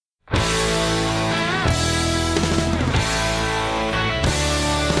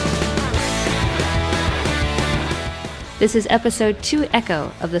This is episode 2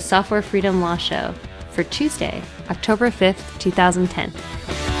 Echo of the Software Freedom Law Show for Tuesday, October 5th, 2010.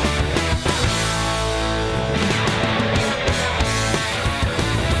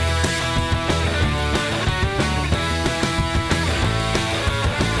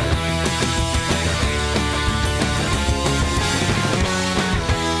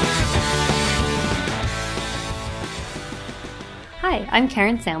 Hi, I'm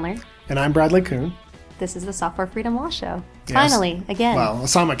Karen Sandler. And I'm Bradley Kuhn. This is the Software Freedom Law Show. Yes. Finally, again. Well,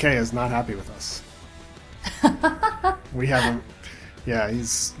 Osama K is not happy with us. We haven't... Yeah,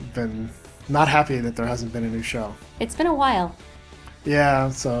 he's been not happy that there hasn't been a new show. It's been a while. Yeah,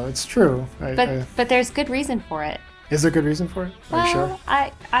 so it's true. But there's good reason for it. Is there good reason for it? Are you sure?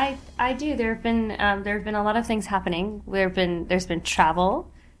 I do. There have been a lot of things happening. There's been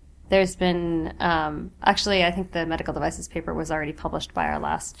travel. There's been, actually, I think the medical devices paper was already published by our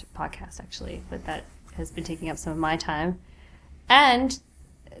last podcast, actually, but that has been taking up some of my time. And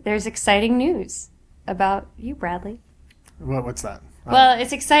there's exciting news about you, Bradley. What's that? Well,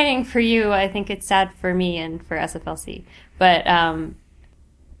 it's exciting for you. I think it's sad for me and for SFLC. But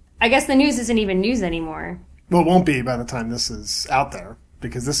I guess the news isn't even news anymore. Well, it won't be by the time this is out there,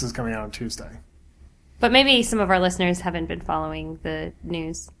 because this is coming out on Tuesday. But maybe some of our listeners haven't been following the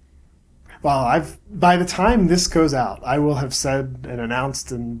news. Well, by the time this goes out, I will have said and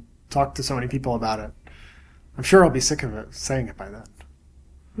announced and talked to so many people about it. I'm sure I'll be sick of it, saying it by then.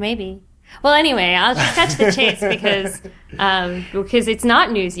 Maybe. Well, anyway, I'll just cut to the chase because it's not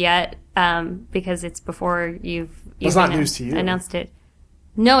news yet, because it's before you've it's not news to you. Announced it.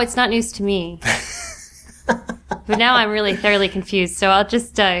 No, it's not news to me. But now I'm really thoroughly confused, so I'll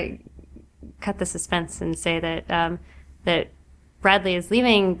just cut the suspense and say that that Bradley is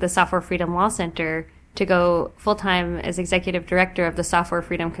leaving the Software Freedom Law Center to go full-time as executive director of the Software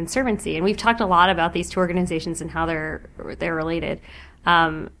Freedom Conservancy. And we've talked a lot about these two organizations and how they're related.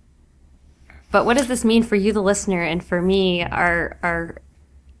 But what does this mean for you, the listener, and for me, our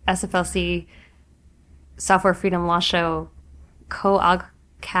SFLC Software Freedom Law Show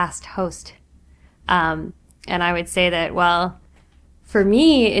co-cast host? And I would say that, well, for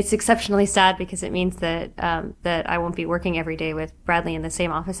me, it's exceptionally sad because it means that that I won't be working every day with Bradley in the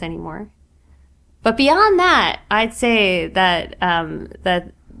same office anymore. But beyond that, I'd say that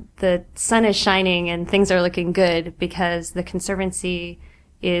that the sun is shining and things are looking good because the Conservancy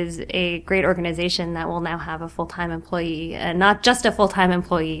is a great organization that will now have a full-time employee, and not just a full-time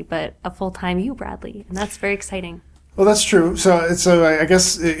employee, but a full-time you, Bradley, and that's very exciting. Well, that's true. So I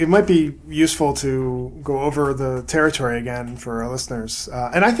guess it might be useful to go over the territory again for our listeners.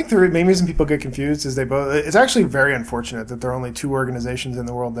 And I think the main reason people get confused is it's actually very unfortunate that there are only two organizations in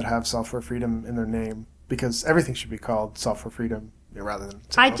the world that have software freedom in their name, because everything should be called software freedom rather than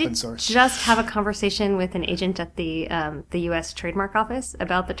open source. I did just have a conversation with an agent at the U.S. Trademark Office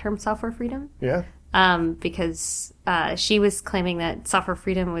about the term software freedom. Yeah. Because she was claiming that software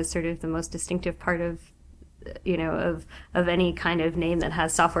freedom was sort of the most distinctive part of any kind of name that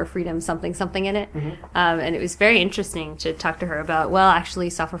has software freedom something in it. Mm-hmm. And it was very interesting to talk to her about, well,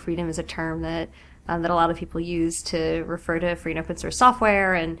 actually software freedom is a term that a lot of people use to refer to free and open source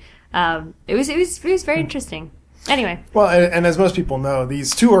software. And it was very interesting. Anyway. Well, and as most people know,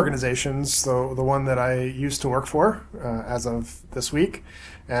 these two organizations, the one that I used to work for as of this week,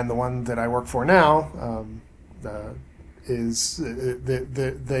 and the one that I work for now,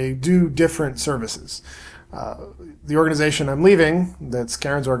 they do different services. The organization I'm leaving, that's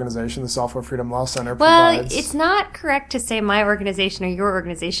Karen's organization, the Software Freedom Law Center, provides... Well, it's not correct to say my organization or your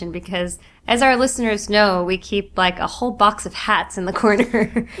organization because, as our listeners know, we keep like a whole box of hats in the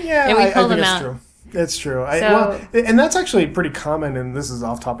corner. Yeah, and we pull them it's out. True. It's true. And that's actually pretty common, and this is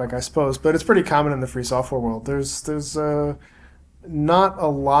off topic, I suppose, but it's pretty common in the free software world. There's not a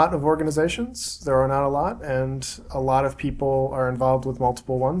lot of organizations. There are not a lot, and a lot of people are involved with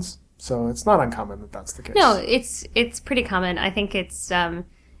multiple ones. So it's not uncommon that that's the case. No, it's pretty common. I think it's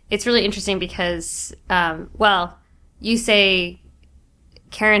really interesting because, you say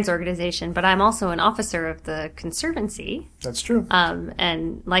Karen's organization, but I'm also an officer of the Conservancy. That's true.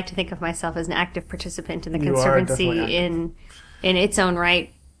 And like to think of myself as an active participant in the Conservancy in its own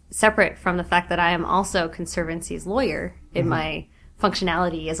right, separate from the fact that I am also Conservancy's lawyer in my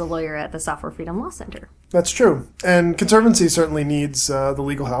functionality as a lawyer at the Software Freedom Law Center. That's true. And Conservancy certainly needs the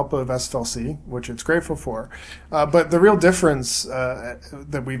legal help of SFLC, which it's grateful for. But the real difference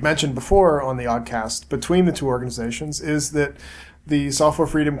that we've mentioned before on the Oddcast between the two organizations is that the Software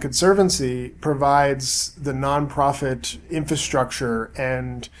Freedom Conservancy provides the nonprofit infrastructure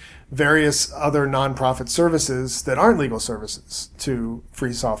and various other nonprofit services that aren't legal services to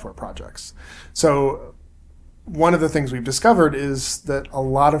free software projects. So one of the things we've discovered is that a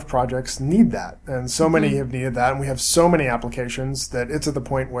lot of projects need that, and so many have needed that, and we have so many applications that it's at the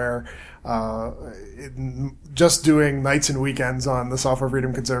point where just doing nights and weekends on the Software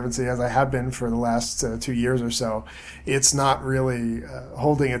Freedom Conservancy, as I have been for the last 2 years or so, it's not really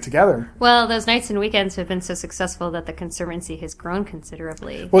holding it together. Well, those nights and weekends have been so successful that the Conservancy has grown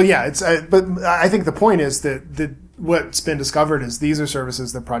considerably. Well, yeah, but I think the point is that what's been discovered is these are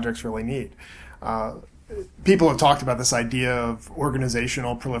services that projects really need. People have talked about this idea of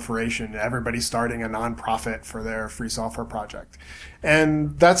organizational proliferation, everybody starting a nonprofit for their free software project.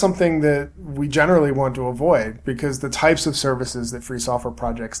 And that's something that we generally want to avoid, because the types of services that free software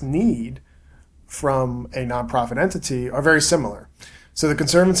projects need from a nonprofit entity are very similar. So the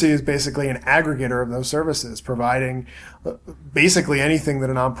Conservancy is basically an aggregator of those services, providing basically anything that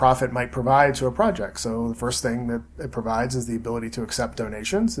a nonprofit might provide to a project. So the first thing that it provides is the ability to accept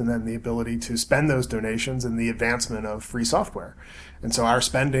donations, and then the ability to spend those donations in the advancement of free software. And so our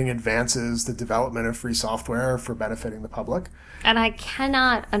spending advances the development of free software for benefiting the public. And I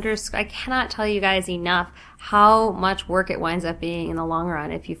cannot tell you guys enough how much work it winds up being in the long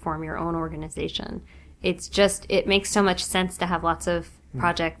run if you form your own organization. It makes so much sense to have lots of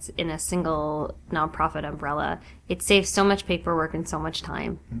projects in a single nonprofit umbrella. It saves so much paperwork and so much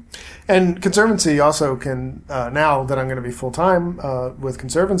time. And Conservancy also can, now that I'm going to be full-time with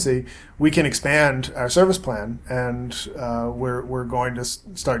Conservancy, we can expand our service plan, and we're going to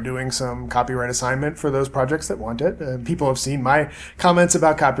start doing some copyright assignment for those projects that want it. And people have seen my comments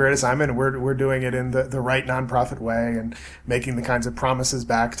about copyright assignment, and we're doing it in the right nonprofit way and making the kinds of promises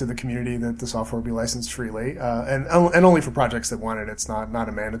back to the community that the software will be licensed freely, and only for projects that want it. It's not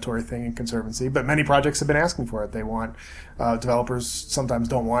a mandatory thing in Conservancy, but many projects have been asking for it. They want, developers sometimes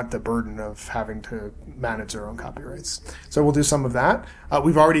don't want the burden of having to manage their own copyrights. So we'll do some of that.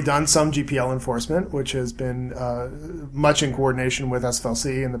 We've already done some GPL enforcement, which has been much in coordination with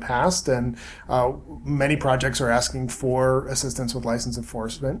SFLC in the past, and many projects are asking for assistance with license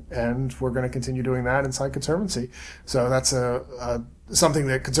enforcement, and we're going to continue doing that inside Conservancy. So that's something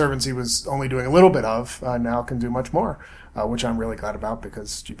that Conservancy was only doing a little bit of, now can do much more, which I'm really glad about,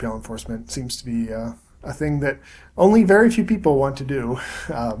 because GPL enforcement seems to be a thing that only very few people want to do,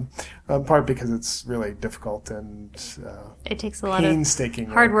 in part because it's really difficult and it takes a lot painstaking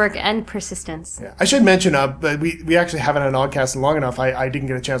of hard work and persistence. Yeah. I should mention, but we actually haven't had an Oddcast in long enough. I didn't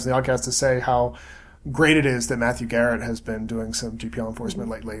get a chance in the Oddcast to say how great it is that Matthew Garrett has been doing some GPL enforcement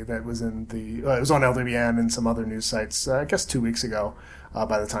lately. That was in it was on LWN and some other news sites, I guess 2 weeks ago,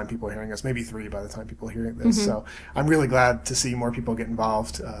 by the time people are hearing us, maybe 3 by the time people are hearing this. So I'm really glad to see more people get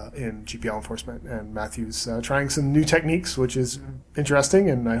involved in GPL enforcement, and Matthew's trying some new techniques, which is interesting,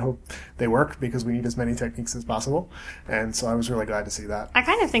 and I hope they work, because we need as many techniques as possible. And so I was really glad to see that. I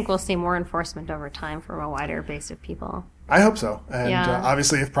kind of think we'll see more enforcement over time from a wider base of people. I hope so. And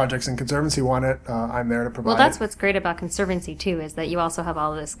obviously, if projects in Conservancy want it, I'm there to provide Well, that's what's great about Conservancy, too, is that you also have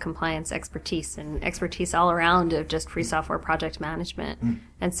all this compliance expertise and expertise all around of just free software project management.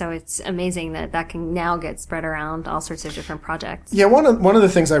 And so it's amazing that can now get spread around all sorts of different projects. Yeah, one of the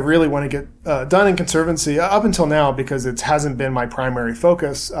things I really want to get done in Conservancy, up until now, because it hasn't been my primary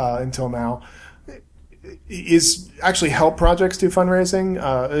focus until now, is actually help projects do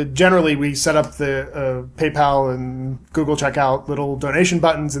fundraising. Generally, we set up the PayPal and Google Checkout little donation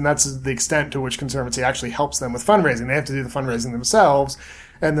buttons, and that's the extent to which Conservancy actually helps them with fundraising. They have to do the fundraising themselves,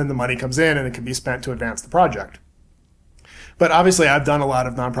 and then the money comes in, and it can be spent to advance the project. But obviously, I've done a lot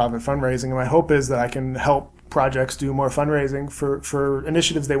of nonprofit fundraising, and my hope is that I can help projects do more fundraising for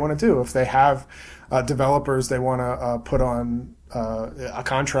initiatives they want to do. If they have developers they want to put on a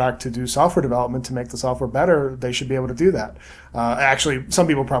contract to do software development to make the software better, they should be able to do that. Actually, some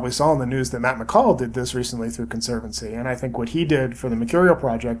people probably saw in the news that Matt McCall did this recently through Conservancy, and I think what he did for the Mercurial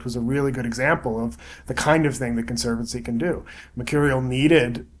project was a really good example of the kind of thing that Conservancy can do. Mercurial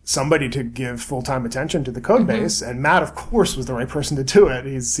needed somebody to give full-time attention to the code base, and Matt, of course, was the right person to do it.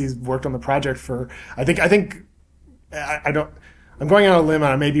 He's worked on the project for, I think I'm going out on a limb,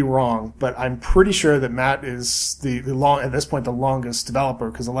 and I may be wrong, but I'm pretty sure that Matt is at this point the longest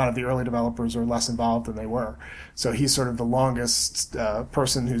developer, because a lot of the early developers are less involved than they were. So he's sort of the longest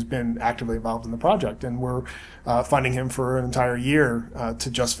person who's been actively involved in the project, and we're funding him for an entire year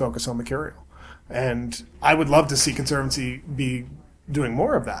to just focus on Mercurial. And I would love to see Conservancy be doing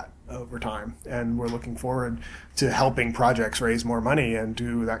more of that over time, and we're looking forward to helping projects raise more money and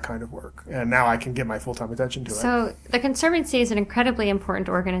do that kind of work. And now I can give my full-time attention to it. So the Conservancy is an incredibly important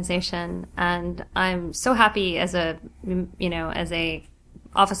organization, and I'm so happy as a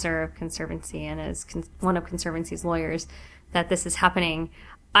officer of Conservancy and as one of Conservancy's lawyers that this is happening.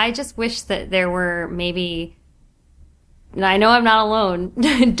 I just wish that there were maybe and I know I'm not alone,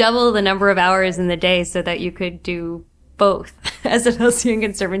 double the number of hours in the day so that you could do both SFLC and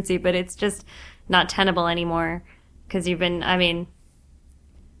Conservancy, but it's just not tenable anymore because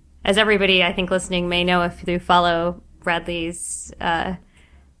as everybody I think listening may know if you follow Bradley's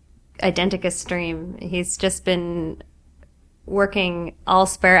Identicus stream, he's just been working all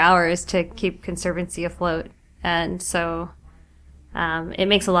spare hours to keep Conservancy afloat. And so it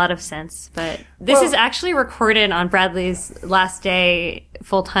makes a lot of sense. But this is actually recorded on Bradley's last day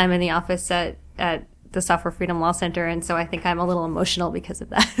full-time in the office at the Software Freedom Law Center, and so I think I'm a little emotional because of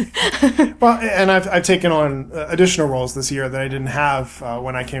that. Well, and I've taken on additional roles this year that I didn't have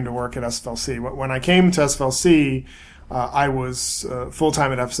when I came to work at SFLC. When I came to SFLC, I was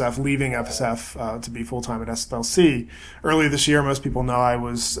full-time at FSF, leaving FSF to be full-time at SFLC. Earlier this year, most people know I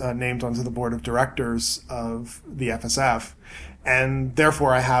was named onto the board of directors of the FSF. And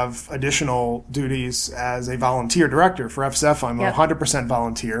therefore, I have additional duties as a volunteer director. For FSF, I'm 100%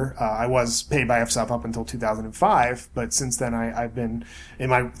 volunteer. I was paid by FSF up until 2005, but since then, I've been, in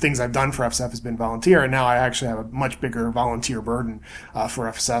my things I've done for FSF has been volunteer, and now I actually have a much bigger volunteer burden for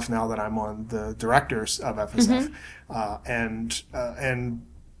FSF now that I'm on the directors of FSF. And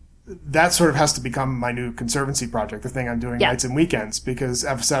that sort of has to become my new Conservancy project, the thing I'm doing nights and weekends, because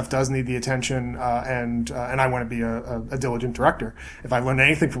FSF does need the attention, and I want to be a diligent director. If I've learned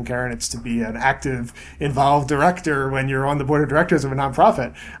anything from Karen, it's to be an active, involved director when you're on the board of directors of a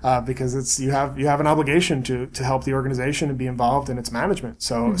nonprofit, because you have an obligation to help the organization and be involved in its management.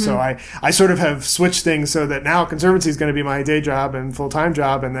 So I sort of have switched things so that now Conservancy is going to be my day job and full-time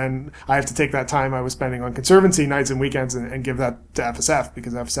job, and then I have to take that time I was spending on Conservancy nights and weekends and give that to FSF,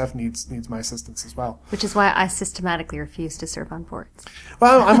 because FSF needs my assistance as well. Which is why I systematically refuse to serve on boards.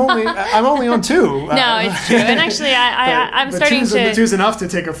 Well, I'm only on two. No, it's true. And actually, I'm starting to. Two's enough to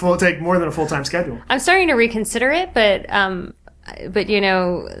take more than a full-time schedule. I'm starting to reconsider it, but the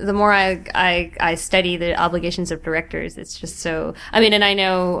more I study the obligations of directors, it's just so. And I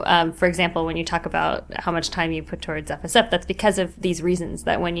know, for example, when you talk about how much time you put towards FSF, that's because of these reasons.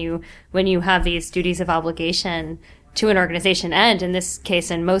 That when you have these duties of obligation to an organization, and in this case,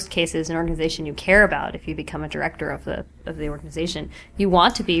 in most cases, an organization you care about, if you become a director of the organization, you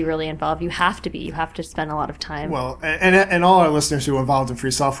want to be really involved. You have to spend a lot of time. Well, and all our listeners who are involved in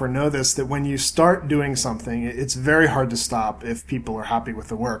free software know this, that when you start doing something, it's very hard to stop if people are happy with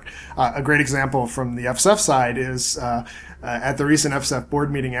the work. A great example from the FSF side is at the recent FSF board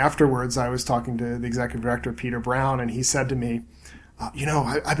meeting afterwards, I was talking to the executive director, Peter Brown, and he said to me,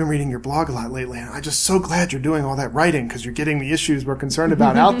 I've been reading your blog a lot lately, and I'm just so glad you're doing all that writing because you're getting the issues we're concerned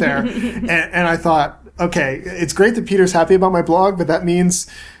about out there. And I thought, okay, it's great that Peter's happy about my blog, but that means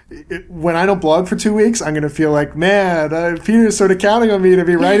when I don't blog for 2 weeks, I'm going to feel like, man, Peter's sort of counting on me to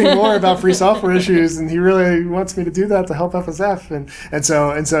be writing more about free software issues, and he really wants me to do that to help FSF. And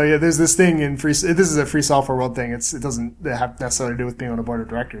so yeah, there's this thing in this is a free software world thing. It doesn't have necessarily to do with being on a board of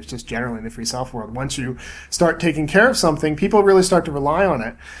directors, just generally in the free software world. Once you start taking care of something, people really start to rely on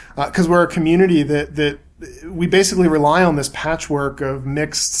it, because we're a community that we basically rely on this patchwork of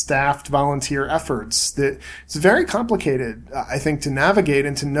mixed staffed volunteer efforts that it's very complicated, I think, to navigate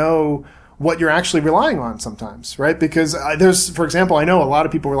and to know what you're actually relying on sometimes, right? Because for example, I know a lot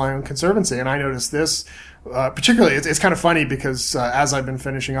of people rely on Conservancy, and I noticed this particularly. It's kind of funny because as I've been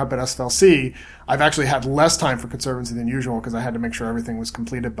finishing up at SFLC, I've actually had less time for Conservancy than usual because I had to make sure everything was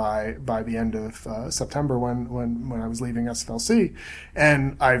completed by the end of September when I was leaving SFLC,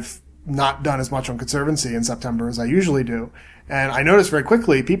 and I've not done as much on Conservancy in September as I usually do. And I noticed very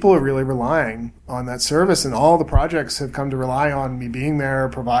quickly people are really relying on that service, and all the projects have come to rely on me being there,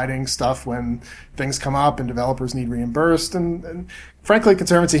 providing stuff when things come up and developers need reimbursed. And frankly,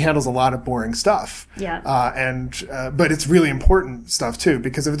 Conservancy handles a lot of boring stuff. Yeah. But it's really important stuff too,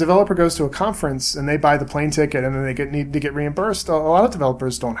 because if a developer goes to a conference and they buy the plane ticket and then they need to get reimbursed, a lot of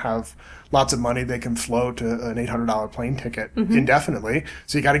developers don't have lots of money they can flow to an $800 plane ticket indefinitely.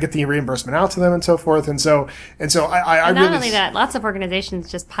 So you got to get the reimbursement out to them and so forth. And so I not really only that, lots of organizations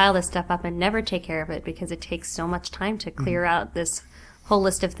just pile this stuff up and never take care of it because it takes so much time to clear out this whole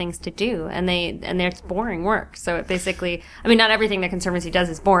list of things to do, and it's boring work. So it basically, not everything that Conservancy does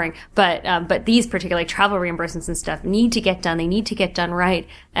is boring, but these particularly travel reimbursements and stuff need to get done. They need to get done right.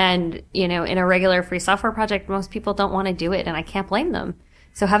 And, in a regular free software project, most people don't want to do it, and I can't blame them.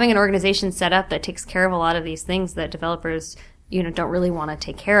 So having an organization set up that takes care of a lot of these things that developers, don't really want to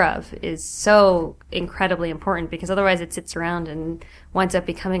take care of is so incredibly important, because otherwise it sits around and winds up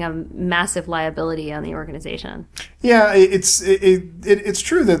becoming a massive liability on the organization. Yeah, it's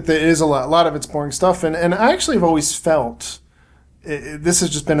true that there is a lot of it's boring stuff, and I actually have always felt this has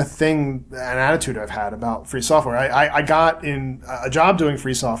just been a thing, an attitude I've had about free software. I got in a job doing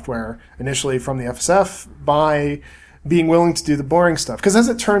free software initially from the FSF by being willing to do the boring stuff. Because as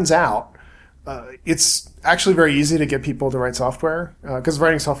it turns out, it's actually very easy to get people to write software, because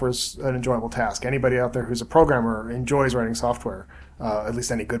writing software is an enjoyable task. Anybody out there who's a programmer enjoys writing software, at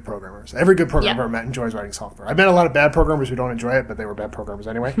least any good programmers. Every good programmer I've met enjoys writing software. I've met a lot of bad programmers who don't enjoy it, but they were bad programmers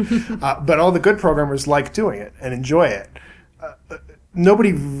anyway. But all the good programmers like doing it and enjoy it.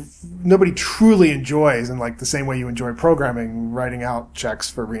 Nobody truly enjoys, in like the same way you enjoy programming, writing out checks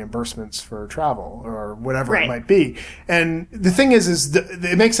for reimbursements for travel or whatever it might be. And the thing is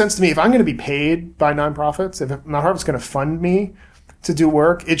it makes sense to me. If I'm going to be paid by nonprofits, if nonprofits going to fund me to do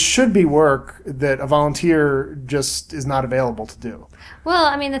work, it should be work that a volunteer just is not available to do. Well,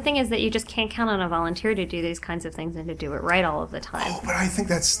 I mean, the thing is that you just can't count on a volunteer to do these kinds of things and to do it right all of the time. Oh, but I think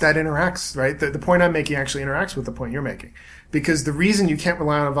that interacts, right? The point I'm making actually interacts with the point you're making. Because the reason you can't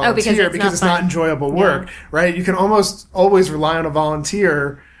rely on a volunteer because it's not enjoyable work, right? You can almost always rely on a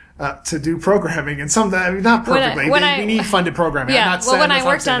volunteer to do programming, and not perfectly. We need funded programming. Yeah. When I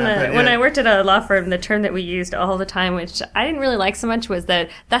worked at a law firm, the term that we used all the time, which I didn't really like so much, was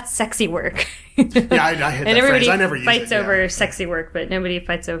that's sexy work. I hit that phrase. I never use it. Everybody fights over sexy work, but nobody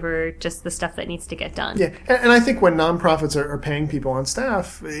fights over just the stuff that needs to get done. Yeah, and I think when nonprofits are paying people on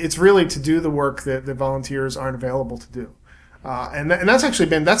staff, it's really to do the work that the volunteers aren't available to do. And that's actually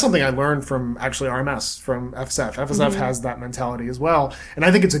that's something I learned from actually RMS, from FSF. FSF has that mentality as well. And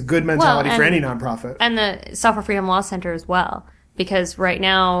I think it's a good mentality for any nonprofit. And the Software Freedom Law Center as well. Because right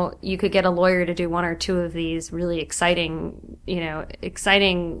now you could get a lawyer to do one or two of these really exciting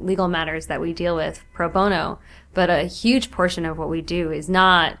legal matters that we deal with pro bono. But a huge portion of what we do is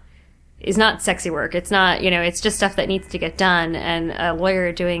not sexy work. It's not, it's just stuff that needs to get done. And a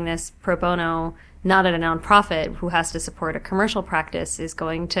lawyer doing this pro bono, not at a nonprofit who has to support a commercial practice, is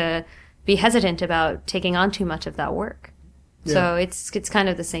going to be hesitant about taking on too much of that work. Yeah. So it's kind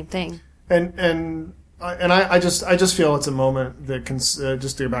of the same thing. And I just feel it's a moment that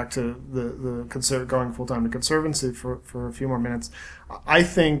just to go back to the going full time to Conservancy for a few more minutes. I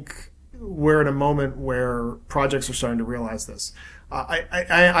think we're at a moment where projects are starting to realize this. I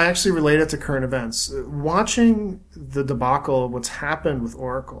actually relate it to current events. Watching the debacle of what's happened with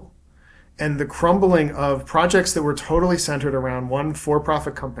Oracle and the crumbling of projects that were totally centered around one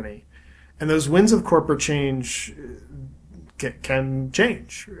for-profit company, and those winds of corporate change can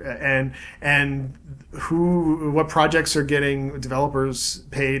change, and what projects are getting developers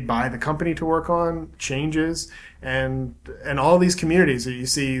paid by the company to work on changes, and all these communities that you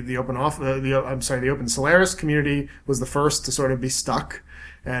see, the Open Solaris community was the first to sort of be stuck.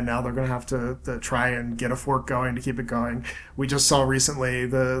 And now they're going to have to try and get a fork going to keep it going. We just saw recently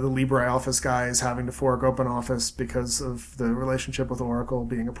the LibreOffice guys having to fork OpenOffice because of the relationship with Oracle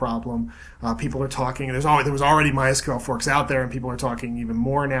being a problem. People are talking. There was already MySQL forks out there, and people are talking even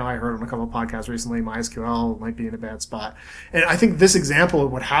more now. I heard on a couple of podcasts recently, MySQL might be in a bad spot. And I think this example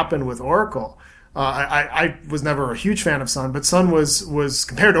of what happened with Oracle, I was never a huge fan of Sun, but Sun was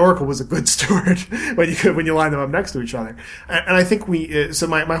compared to Oracle was a good steward when you line them up next to each other. And I think so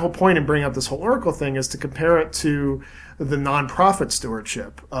my whole point in bringing up this whole Oracle thing is to compare it to the nonprofit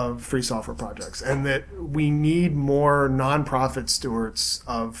stewardship of free software projects, and that we need more nonprofit stewards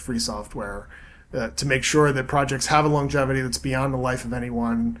of free software to make sure that projects have a longevity that's beyond the life of any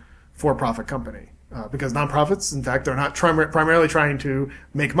one for-profit company. Because nonprofits, in fact, they're not primarily trying to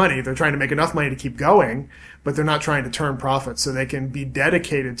make money. They're trying to make enough money to keep going, but they're not trying to turn profits, so they can be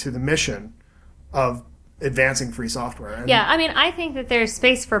dedicated to the mission of advancing free software. I mean, I think that there's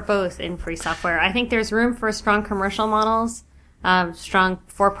space for both in free software. I think there's room for strong commercial models, strong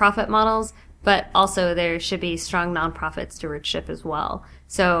for-profit models, but also there should be strong nonprofit stewardship as well.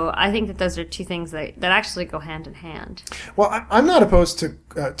 So I think that those are two things that actually go hand in hand. Well, I'm not opposed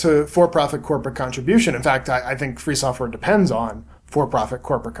to for-profit corporate contribution. In fact, I think free software depends on for-profit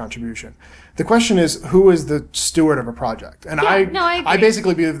corporate contribution. The question is, who is the steward of a project? And I agree. I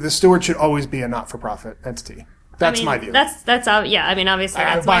basically believe the steward should always be a not-for-profit entity. That's my view. That's I mean, obviously,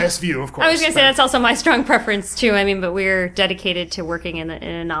 that's a biased view, of course. I was going to say that's also my strong preference too. I mean, but we're dedicated to working in a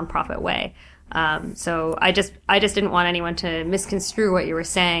nonprofit way. So I just didn't want anyone to misconstrue what you were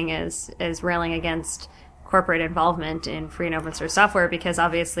saying as railing against corporate involvement in free and open source software, because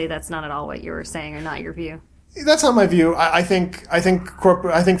obviously that's not at all what you were saying or not your view. That's not my view. I think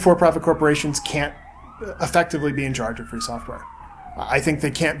for-profit corporations can't effectively be in charge of free software. I think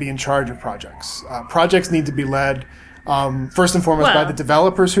they can't be in charge of projects. Projects need to be led first and foremost by the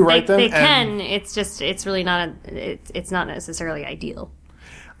developers who write them. They can. It's really not. It's not necessarily ideal.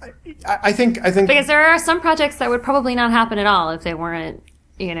 I think Because there are some projects that would probably not happen at all if they weren't,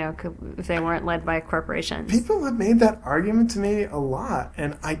 if they weren't led by corporations. people have made that argument to me a lot,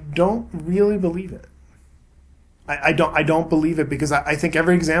 and I don't really believe it. I don't believe it because I think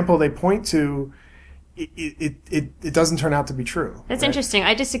every example they point to, it doesn't turn out to be true. That's interesting.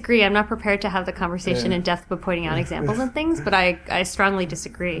 I disagree. I'm not prepared to have the conversation in depth by pointing out examples and things, but I strongly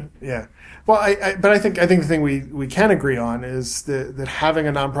disagree. Yeah. Well, but I think the thing we can agree on is that having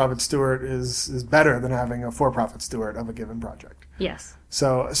a nonprofit steward is better than having a for-profit steward of a given project. Yes.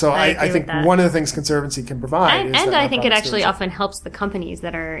 So I think one of the things Conservancy can provide is and that I think it actually stewardship. often helps the companies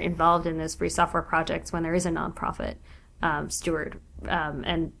that are involved in those free software projects when there is a nonprofit steward,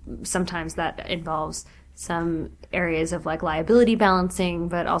 and sometimes that involves some areas of like liability balancing,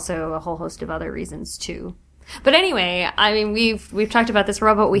 but also a whole host of other reasons too. But anyway, I mean, we've talked about this,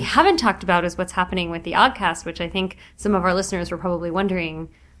 Rob. What we haven't talked about is what's happening with the Oddcast, which I think some of our listeners were probably wondering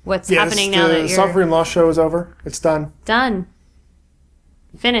what's happening now that you're... The Software and Law show is over. It's done. Done.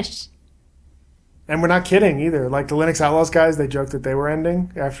 Finished. And we're not kidding either. Like the Linux Outlaws guys, they joked that they were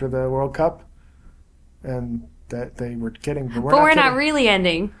ending after the World Cup. And that they were kidding. But we're not really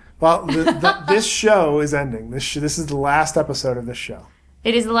ending. Well, this show is ending. This is the last episode of this show.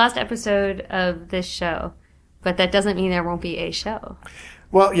 It is the last episode of this show. But that doesn't mean there won't be a show.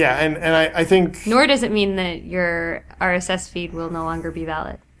 Well, yeah, and I think... Nor does it mean that your RSS feed will no longer be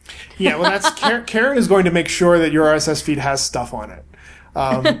valid. Yeah, well, that's... Karen is going to make sure that your RSS feed has stuff on it.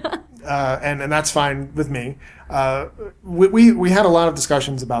 And that's fine with me. We had a lot of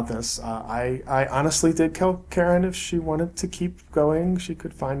discussions about this. I honestly did tell Karen if she wanted to keep going, she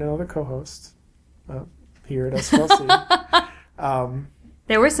could find another co-host here at SFLC.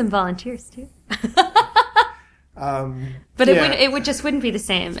 There were some volunteers, too. But it just wouldn't be the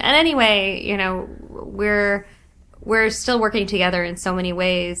same. And anyway, we're still working together in so many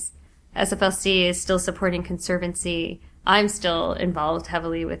ways. SFLC is still supporting Conservancy. I'm still involved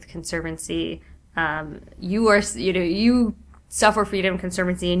heavily with Conservancy. You are, you Software Freedom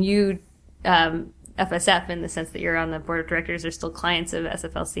Conservancy, and you FSF, in the sense that you're on the board of directors, are still clients of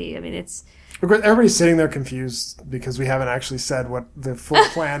SFLC. I mean, it's... Everybody's sitting there confused because we haven't actually said what the full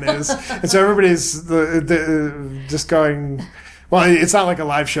plan is. And so everybody's just going... Well, it's not like a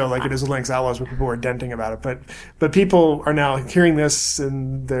live show like it is with Linux Outlaws where people are denting about it. But people are now hearing this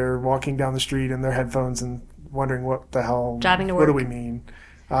and they're walking down the street in their headphones and wondering what the hell... Driving to work. What do we mean?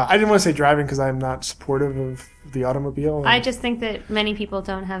 I didn't want to say driving because I'm not supportive of the automobile. I just think that many people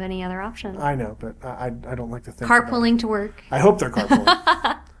don't have any other option. I know, but I don't like to think carpooling to work. I hope they're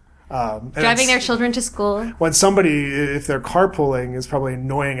carpooling. Driving their children to school. When somebody, if they're carpooling, is probably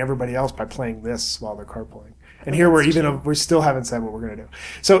annoying everybody else by playing this while they're carpooling. And here we still haven't said what we're going to do.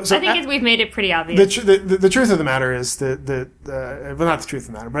 So I think we've made it pretty obvious. The truth of the matter is that well, not the truth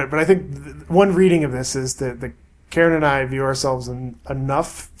of the matter, but I think one reading of this is that Karen and I view ourselves in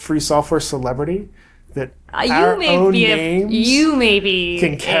enough free software celebrity that our own names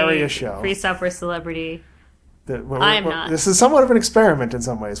can carry a show. Free software celebrity. I'm not. This is somewhat of an experiment in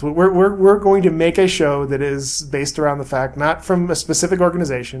some ways. We're going to make a show that is based around the fact, not from a specific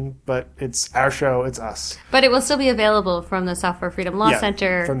organization, but it's our show, it's us. But it will still be available from the Software Freedom Law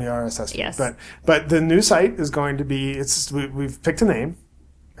Center. From the RSS feed. Yes. But the new site is going to be, we've picked a name.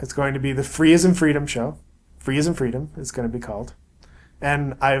 It's going to be the Free as in Freedom show. Free as in Freedom is going to be called.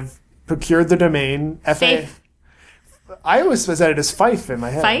 And I've procured the domain Faith. I always said it as Fife in my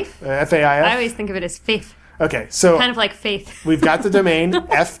head. Fife? F-A-I-F? I always think of it as Faith. Okay, so... Kind of like faith. We've got the domain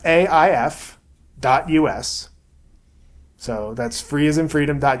faif.us. So that's free as in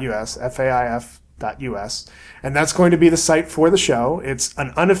freedom.us, faif.us. And that's going to be the site for the show. It's an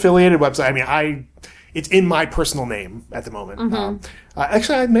unaffiliated website. I mean, it's in my personal name at the moment. Mm-hmm.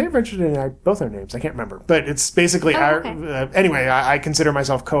 Actually, I may have registered in both our names. I can't remember. But it's basically anyway, I consider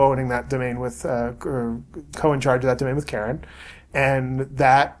myself co-owning that domain with, or co-in charge of that domain with Karen. And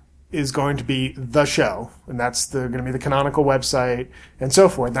that is going to be the show, and that's going to be the canonical website and so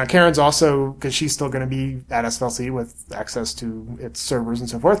forth. Now, Karen's also, because she's still going to be at SFLC with access to its servers and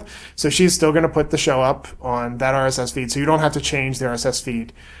so forth, so she's still going to put the show up on that RSS feed, so you don't have to change the RSS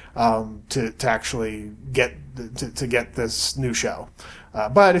feed to actually get this new show.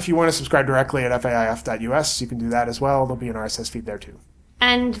 But if you want to subscribe directly at faif.us, you can do that as well. There'll be an RSS feed there too.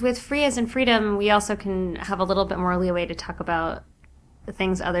 And with Free as in Freedom, we also can have a little bit more leeway to talk about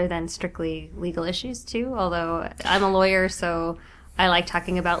things other than strictly legal issues too, although I'm a lawyer, so I like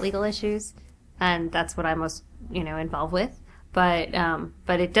talking about legal issues, and that's what I'm most involved with. but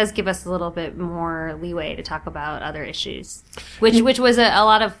it does give us a little bit more leeway to talk about other issues, which was a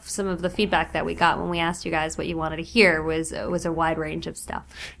lot of some of the feedback that we got when we asked you guys what you wanted to hear was a wide range of stuff.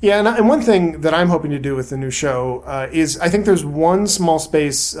 Yeah, and one thing that I'm hoping to do with the new show is I think there's one small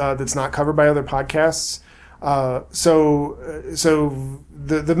space that's not covered by other podcasts. So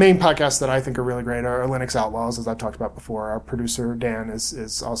the main podcasts that I think are really great are Linux Outlaws, as I've talked about before. Our producer, Dan,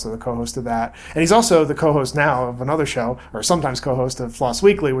 is also the co-host of that. And he's also the co-host now of another show, or sometimes co-host of Floss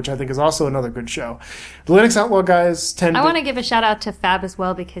Weekly, which I think is also another good show. The Linux Outlaw guys tend I want to give a shout out to Fab as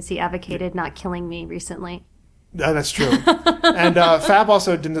well, because he advocated not killing me recently. That's true. And Fab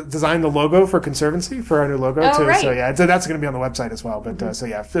also designed the logo for Conservancy, for our new logo, too. Right. So, yeah, that's going to be on the website as well. But, so,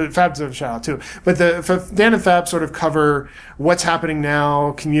 yeah, Fab's a shout out, too. But Dan and Fab sort of cover what's happening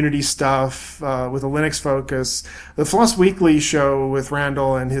now, community stuff, with a Linux focus. The Floss Weekly show with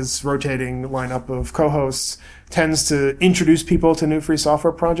Randall and his rotating lineup of co-hosts tends to introduce people to new free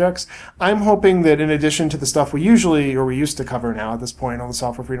software projects. I'm hoping that in addition to the stuff we used to cover now at this point on the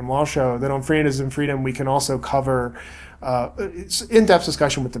Software Freedom Law Show, that on Free and Freedom we can also cover in-depth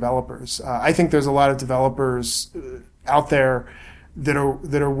discussion with developers. I think there's a lot of developers out there that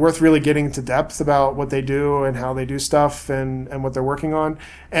are worth really getting into depth about what they do and how they do stuff and what they're working on.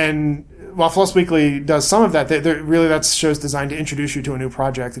 And while Floss Weekly does some of that, really that show's designed to introduce you to a new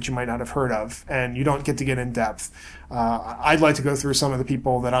project that you might not have heard of, and you don't get to get in depth. I'd like to go through some of the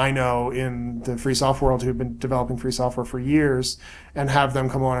people that I know in the free software world who've been developing free software for years and have them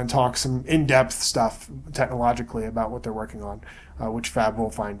come on and talk some in-depth stuff technologically about what they're working on, which Fab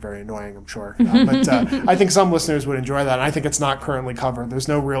will find very annoying, I'm sure. But I think some listeners would enjoy that, and I think it's not currently covered. There's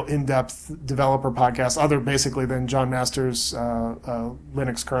no real in-depth developer podcast other basically than John Masters'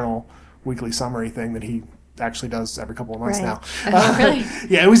 Linux kernel weekly summary thing that he actually does every couple of months now. Oh, really?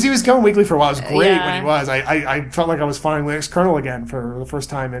 Yeah, he was going weekly for a while. It was great when he was. I felt like I was finding Linux kernel again for the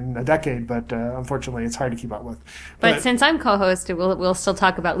first time in a decade, but unfortunately it's hard to keep up with. But since I'm co-host, we'll still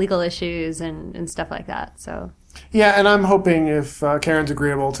talk about legal issues and stuff like that. So yeah, and I'm hoping if Karen's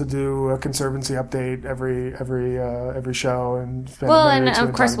agreeable to do a Conservancy update every show and and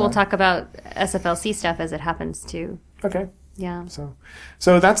of course we'll talk about SFLC stuff as it happens too. Okay. Yeah. So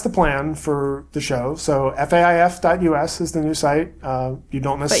that's the plan for the show. So faif.us is the new site. You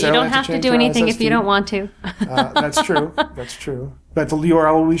don't necessarily But you don't have to do anything if you don't want to. That's true. That's true. But the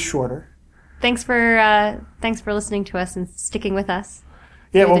URL will be shorter. Thanks for listening to us and sticking with us.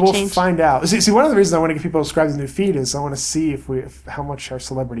 Yeah, well, we'll find out. See, one of the reasons I want to get people to subscribe to the new feed is I want to see how much our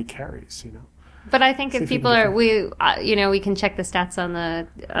celebrity carries, you know. But I think if people are, we can check the stats on the.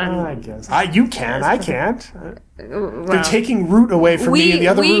 I guess you can. I can't. They're taking root away from me in the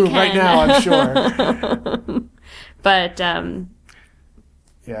other room right now, I'm sure. But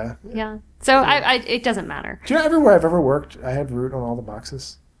yeah. So it doesn't matter. Do you know everywhere I've ever worked, I had root on all the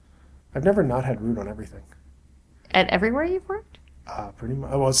boxes. I've never not had root on everything. At everywhere you've worked? Pretty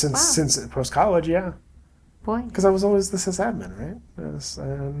much. Well, since post college, yeah. Boy. Because I was always the sysadmin, right?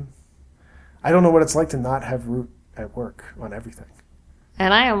 I don't know what it's like to not have root at work on everything.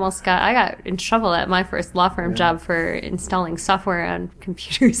 And I got in trouble at my first law firm job for installing software on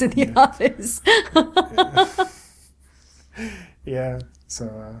computers in the office. Yeah.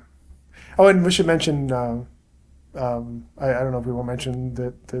 So, and we should mention, I don't know if we will mention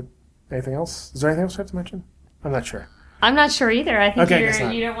that anything else. Is there anything else we have to mention? I'm not sure. I'm not sure either. I think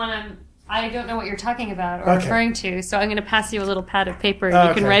you don't want to. I don't know what you're talking about or referring to, so I'm going to pass you a little pad of paper and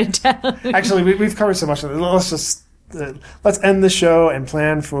you can write it down. Actually, we've covered so much. Let's end the show and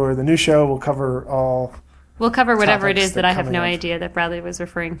plan for the new show. We'll cover whatever it is that I have no idea that Bradley was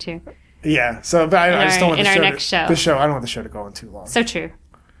referring to. Yeah. So, but I just don't want the show. I don't want the show to go on too long. So true.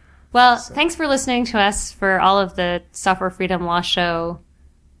 Well, thanks for listening to us for all of the Software Freedom Law Show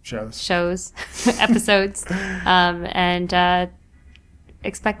shows episodes, and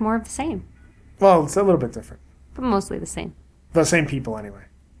expect more of the same. Well, it's a little bit different. But mostly the same. The same people, anyway.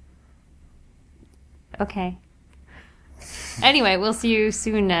 Okay. Anyway, we'll see you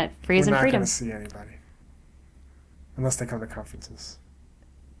soon at Freeze and Freedom. We're not going to see anybody. Unless they come to conferences.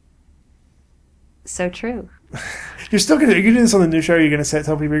 So true. You're still going to... Are you going to do this on the new show? Are you going to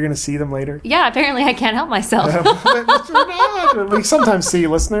tell people you're going to see them later? Yeah, apparently I can't help myself. We sometimes see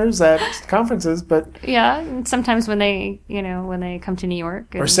listeners at conferences, but... Yeah, and sometimes when they come to New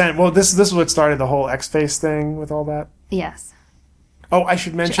York. Or send... Well, this is what started the whole X-Face thing with all that. Yes. Oh, I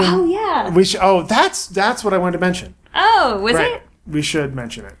should mention... Oh, yeah. That's what I wanted to mention. Oh, was it? We should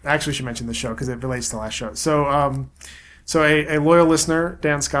mention it. Actually, we should mention the show because it relates to the last show. So, a loyal listener,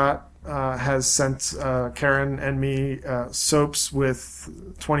 Dan Scott, has sent Karen and me soaps with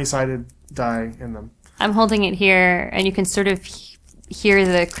 20-sided dye in them. I'm holding it here, and you can sort of hear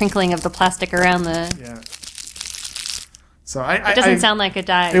the crinkling of the plastic around the... Yeah. So It doesn't sound like a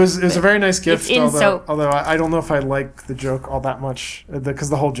die. It was a very nice gift, in soap. although I don't know if I like the joke all that much, because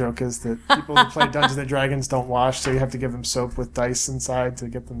the whole joke is that people who play Dungeons and Dragons don't wash, so you have to give them soap with dice inside to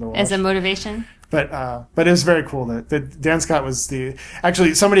get them to wash. As a motivation? But it was very cool that Dan Scott was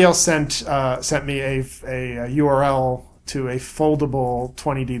actually somebody else sent me a URL to a foldable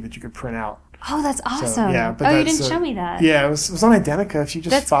 20D that you could print out. Oh, that's awesome. So, yeah, but you didn't show me that. Yeah, it was on Identica. If you just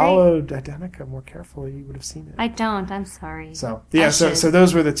That's followed Identica more carefully, you would have seen it. I don't. I'm sorry. So so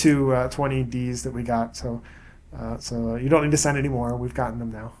those were the two 20Ds that we got. So you don't need to send any more. We've gotten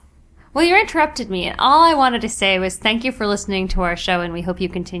them now. Well, you interrupted me, and all I wanted to say was thank you for listening to our show, and we hope you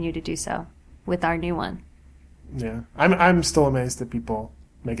continue to do so with our new one. Yeah, I'm still amazed that people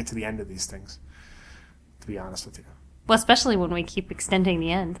make it to the end of these things, to be honest with you. Well, especially when we keep extending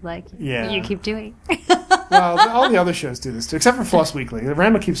the end, like you keep doing. Well, all the other shows do this too, except for Floss Weekly.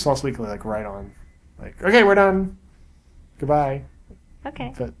 Random keeps Floss Weekly like right on. Like, okay, we're done. Goodbye.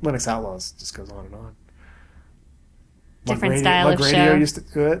 Okay. But Linux Outlaws just goes on and on. Different style of show. Radio used to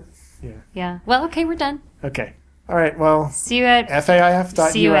do it. Yeah. Yeah. Well, okay, we're done. Okay. All right. Well, see you at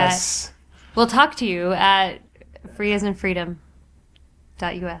faif.us. We'll talk to you at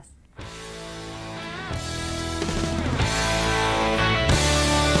freeasandfreedom.us.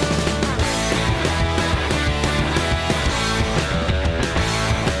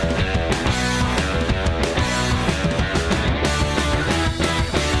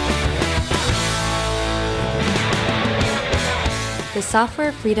 The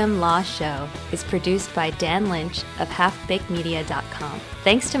Software Freedom Law Show is produced by Dan Lynch of halfbakedmedia.com.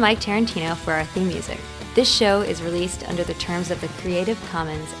 Thanks to Mike Tarantino for our theme music. This show is released under the terms of the Creative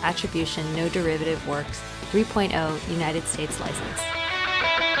Commons Attribution No Derivative Works 3.0 United States license.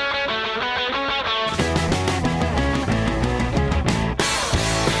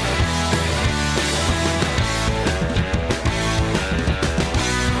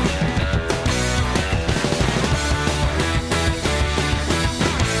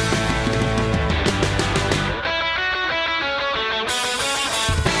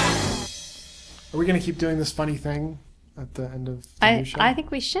 Are we going to keep doing this funny thing at the end of the new show? I think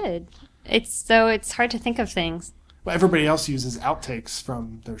we should. It's hard to think of things. Well, everybody else uses outtakes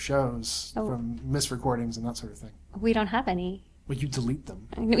from their shows, from misrecordings and that sort of thing. We don't have any. Well, you delete them.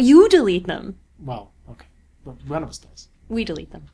 You delete them. Well, okay. But one of us does. We delete them.